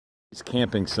It's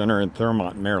camping center in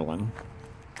Thurmont, Maryland.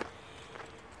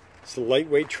 It's a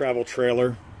lightweight travel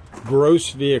trailer, gross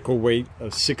vehicle weight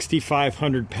of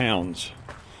 6,500 pounds.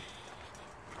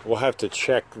 We'll have to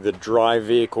check the dry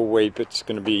vehicle weight, but it's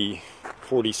going to be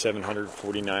 4,700,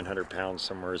 4,900 pounds,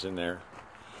 somewhere in there.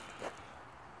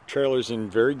 Trailer's in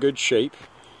very good shape.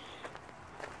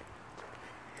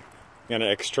 Got an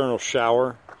external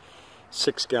shower,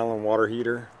 6-gallon water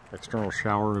heater, external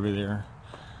shower over there.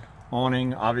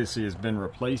 Awning obviously has been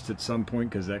replaced at some point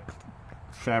because that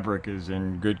fabric is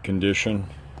in good condition.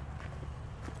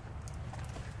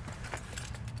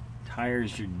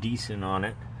 Tires are decent on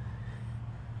it.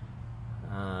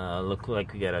 Look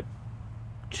like we got a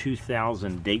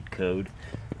 2000 date code.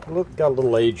 Got a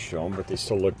little age to them, but they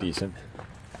still look decent.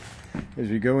 As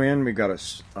we go in, we got a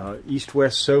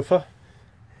east-west sofa.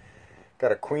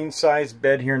 Got a queen-size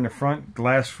bed here in the front,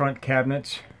 glass front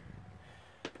cabinets.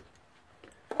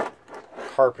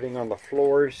 Carpeting on the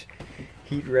floors,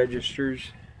 heat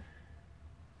registers.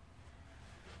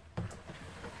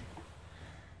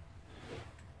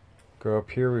 Go up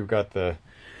here, we've got the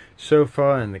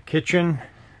sofa and the kitchen.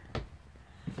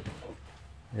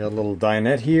 We got a little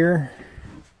dinette here.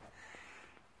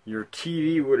 Your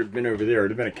TV would have been over there. It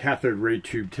would have been a cathode ray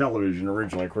tube television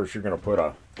originally. Of course, you're going to put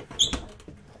a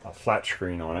flat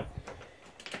screen on it.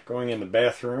 Going in the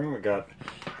bathroom, we got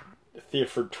the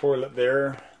Theaford toilet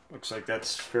there. Looks like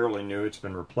that's fairly new. It's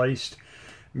been replaced.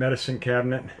 Medicine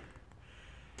cabinet.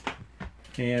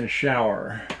 And a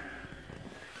shower.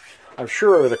 I'm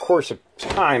sure over the course of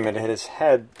time it has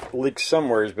had leaks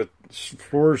somewhere, but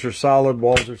floors are solid,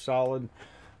 walls are solid.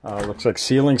 Looks like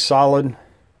ceiling's solid.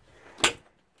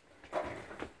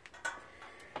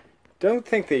 Don't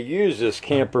think they use this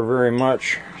camper very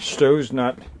much. Stove's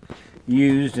not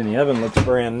used and the oven looks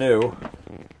brand new.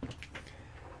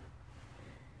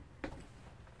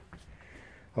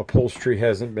 Upholstery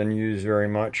hasn't been used very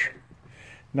much.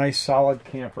 Nice solid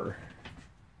camper.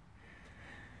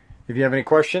 If you have any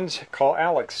questions, call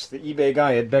Alex, the eBay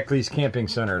guy at Beckley's Camping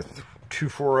Center,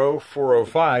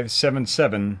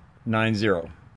 240-405-7790.